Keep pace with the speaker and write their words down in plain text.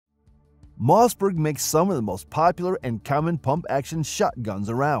Mossberg makes some of the most popular and common pump-action shotguns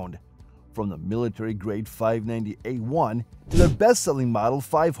around, from the military-grade 590A1 to their best-selling model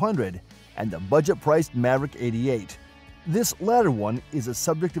 500 and the budget-priced Maverick 88. This latter one is the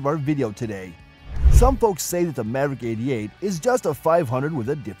subject of our video today. Some folks say that the Maverick 88 is just a 500 with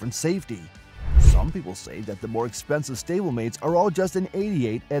a different safety. Some people say that the more expensive stablemates are all just an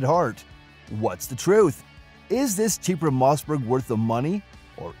 88 at heart. What's the truth? Is this cheaper Mossberg worth the money,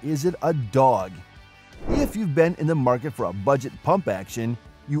 or is it a dog? If you've been in the market for a budget pump action,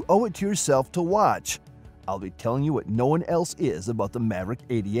 you owe it to yourself to watch. I'll be telling you what no one else is about the Maverick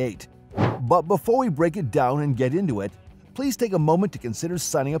 88. But before we break it down and get into it, please take a moment to consider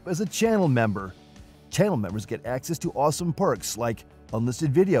signing up as a channel member. Channel members get access to awesome perks like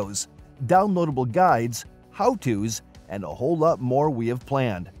unlisted videos, downloadable guides, how-tos, and a whole lot more we have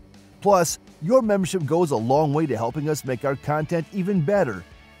planned. Plus, your membership goes a long way to helping us make our content even better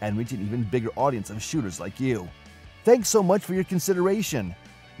and reach an even bigger audience of shooters like you. Thanks so much for your consideration.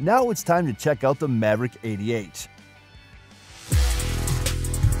 Now it's time to check out the Maverick 88.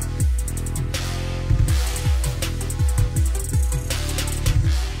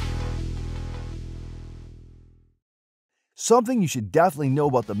 Something you should definitely know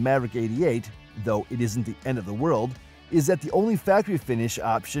about the Maverick 88, though it isn't the end of the world, is that the only factory finish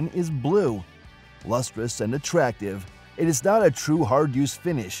option is blue. Lustrous and attractive, it is not a true hard-use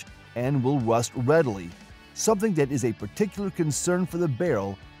finish and will rust readily, something that is a particular concern for the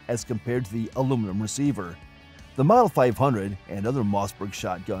barrel as compared to the aluminum receiver. The Model 500 and other Mossberg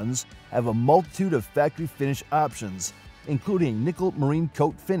shotguns have a multitude of factory finish options, including nickel marine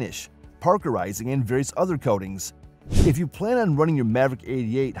coat finish, parkerizing, and various other coatings. If you plan on running your Maverick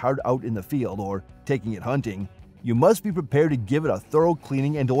 88 hard out in the field or taking it hunting, you must be prepared to give it a thorough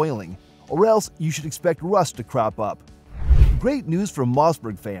cleaning and oiling, or else you should expect rust to crop up. Great news for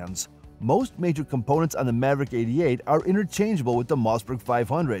Mossberg fans. Most major components on the Maverick 88 are interchangeable with the Mossberg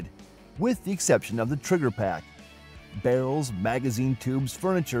 500, with the exception of the trigger pack. Barrels, magazine tubes,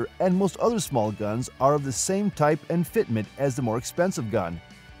 furniture, and most other small guns are of the same type and fitment as the more expensive gun.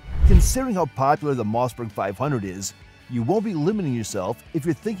 Considering how popular the Mossberg 500 is, you won't be limiting yourself if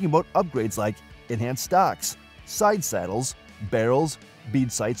you're thinking about upgrades like enhanced stocks, side saddles, barrels,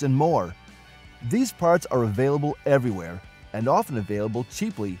 bead sights, and more. These parts are available everywhere and often available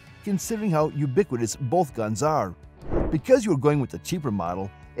cheaply considering how ubiquitous both guns are. Because you're going with the cheaper model,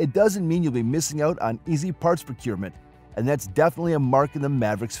 it doesn't mean you'll be missing out on easy parts procurement, and that's definitely a mark in the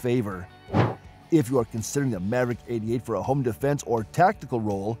Maverick's favor. If you are considering the Maverick 88 for a home defense or tactical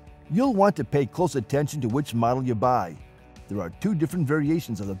role, you'll want to pay close attention to which model you buy. There are two different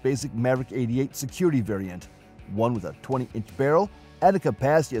variations of the basic Maverick 88 security variant, one with a 20-inch barrel and a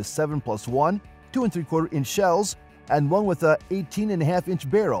capacity of 7+1 2¾ inch shells, and one with a 18.5-inch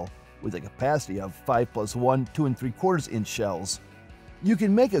barrel with a capacity of 5+1 2¾ inch shells. You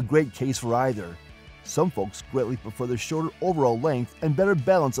can make a great case for either. Some folks greatly prefer the shorter overall length and better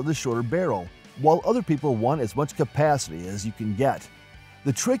balance of the shorter barrel, while other people want as much capacity as you can get.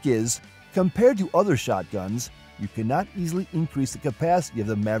 The trick is, compared to other shotguns, you cannot easily increase the capacity of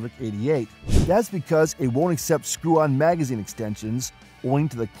the Maverick 88. That's because it won't accept screw-on magazine extensions owing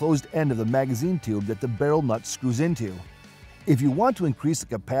to the closed end of the magazine tube that the barrel nut screws into. If you want to increase the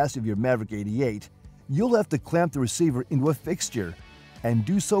capacity of your Maverick 88, you'll have to clamp the receiver into a fixture and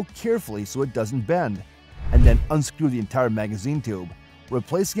do so carefully so it doesn't bend, and then unscrew the entire magazine tube,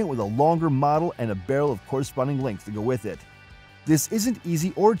 replacing it with a longer model and a barrel of corresponding length to go with it. This isn't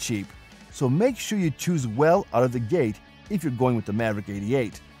easy or cheap, so make sure you choose well out of the gate if you're going with the Maverick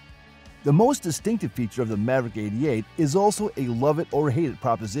 88. The most distinctive feature of the Maverick 88 is also a love it or hate it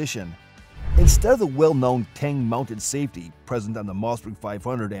proposition. Instead of the well-known tang-mounted safety present on the Mossberg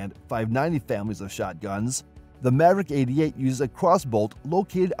 500 and 590 families of shotguns, the Maverick 88 uses a crossbolt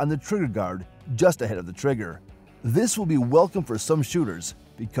located on the trigger guard just ahead of the trigger. This will be welcome for some shooters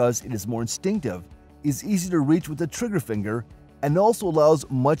because it is more instinctive, is easy to reach with the trigger finger, and also allows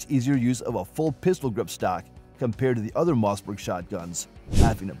much easier use of a full pistol grip stock compared to the other Mossberg shotguns.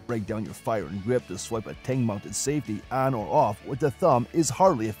 Having to break down your fire and grip to swipe a tang-mounted safety on or off with the thumb is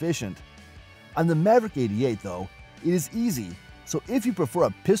hardly efficient. On the Maverick 88 though, it is easy, so if you prefer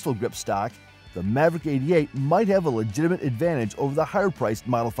a pistol grip stock, the Maverick 88 might have a legitimate advantage over the higher-priced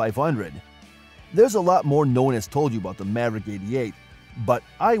Model 500. There's a lot more no one has told you about the Maverick 88, but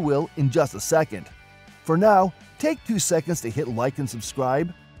I will in just a second. For now, take 2 seconds to hit like and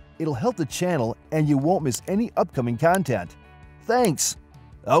subscribe. It'll help the channel and you won't miss any upcoming content. Thanks!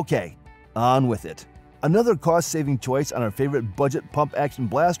 Okay, on with it. Another cost-saving choice on our favorite budget pump-action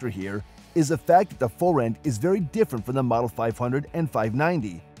blaster here is the fact that the forend is very different from the Model 500 and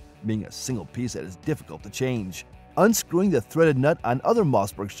 590. being a single piece that is difficult to change. Unscrewing the threaded nut on other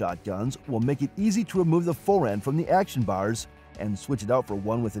Mossberg shotguns will make it easy to remove the forend from the action bars and switch it out for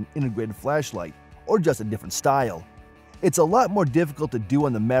one with an integrated flashlight or just a different style. It's a lot more difficult to do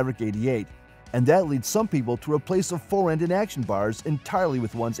on the Maverick 88, and that leads some people to replace the forend and action bars entirely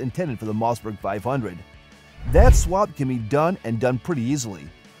with ones intended for the Mossberg 500. That swap can be done and done pretty easily,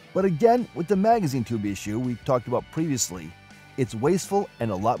 but again, with the magazine tube issue we talked about previously, it's wasteful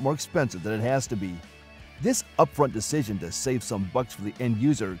and a lot more expensive than it has to be. This upfront decision to save some bucks for the end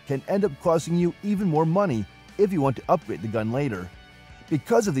user can end up costing you even more money if you want to upgrade the gun later.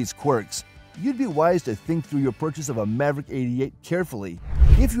 Because of these quirks, you'd be wise to think through your purchase of a Maverick 88 carefully.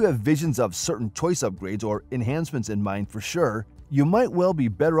 If you have visions of certain choice upgrades or enhancements in mind for sure, you might well be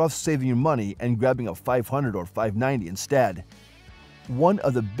better off saving your money and grabbing a 500 or 590 instead. One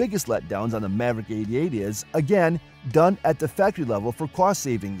of the biggest letdowns on the Maverick 88 is, again, done at the factory level for cost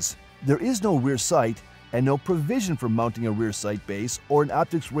savings. There is no rear sight and no provision for mounting a rear sight base or an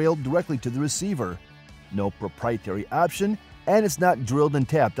optics rail directly to the receiver. No proprietary option, and it's not drilled and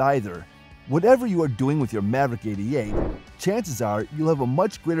tapped either. Whatever you are doing with your Maverick 88, chances are you'll have a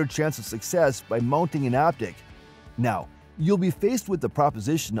much greater chance of success by mounting an optic. Now, you'll be faced with the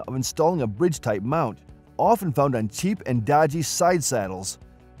proposition of installing a bridge-type mount, often found on cheap and dodgy side saddles,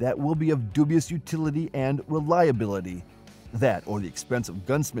 that will be of dubious utility and reliability. That or the expensive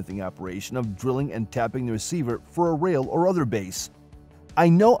gunsmithing operation of drilling and tapping the receiver for a rail or other base. I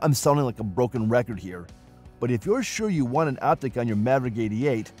know I'm sounding like a broken record here, but if you're sure you want an optic on your Maverick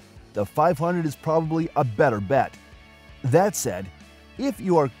 88, the 500 is probably a better bet. That said, if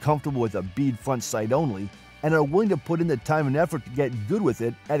you are comfortable with a bead front sight only and are willing to put in the time and effort to get good with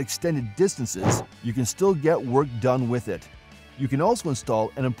it at extended distances, you can still get work done with it. You can also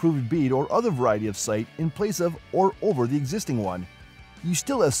install an improved bead or other variety of sight in place of or over the existing one. You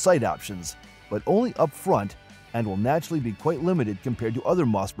still have sight options, but only up front, and will naturally be quite limited compared to other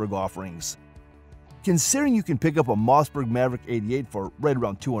Mossberg offerings. Considering you can pick up a Mossberg Maverick 88 for right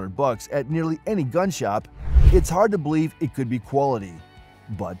around $200 at nearly any gun shop, it's hard to believe it could be quality.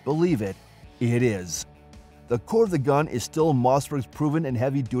 But believe it, it is. The core of the gun is still Mossberg's proven and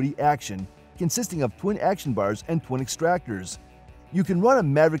heavy-duty action, consisting of twin action bars and twin extractors. You can run a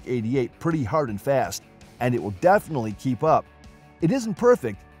Maverick 88 pretty hard and fast, and it will definitely keep up. It isn't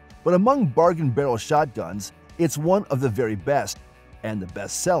perfect, but among bargain barrel shotguns, it's one of the very best, and the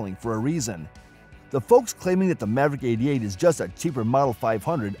best-selling for a reason. The folks claiming that the Maverick 88 is just a cheaper Model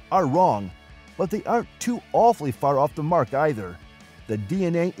 500 are wrong, but they aren't too awfully far off the mark either. The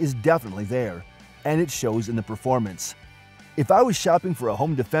DNA is definitely there, and it shows in the performance. If I was shopping for a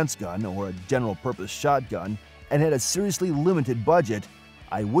home defense gun or a general-purpose shotgun and had a seriously limited budget,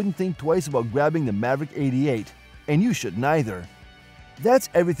 I wouldn't think twice about grabbing the Maverick 88, and you shouldn't either. That's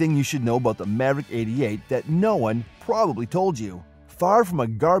everything you should know about the Maverick 88 that no one probably told you. Far from a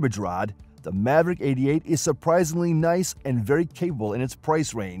garbage rod, the Maverick 88 is surprisingly nice and very capable in its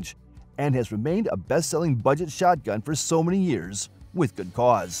price range, and has remained a best-selling budget shotgun for so many years, with good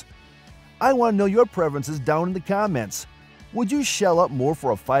cause. I want to know your preferences down in the comments. Would you shell up more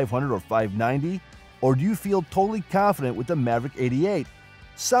for a 500 or 590, or do you feel totally confident with the Maverick 88?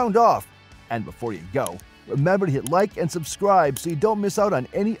 Sound off! And before you go, remember to hit like and subscribe so you don't miss out on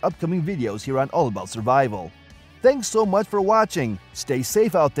any upcoming videos here on All About Survival. Thanks so much for watching, stay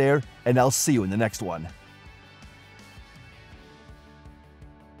safe out there, and I'll see you in the next one.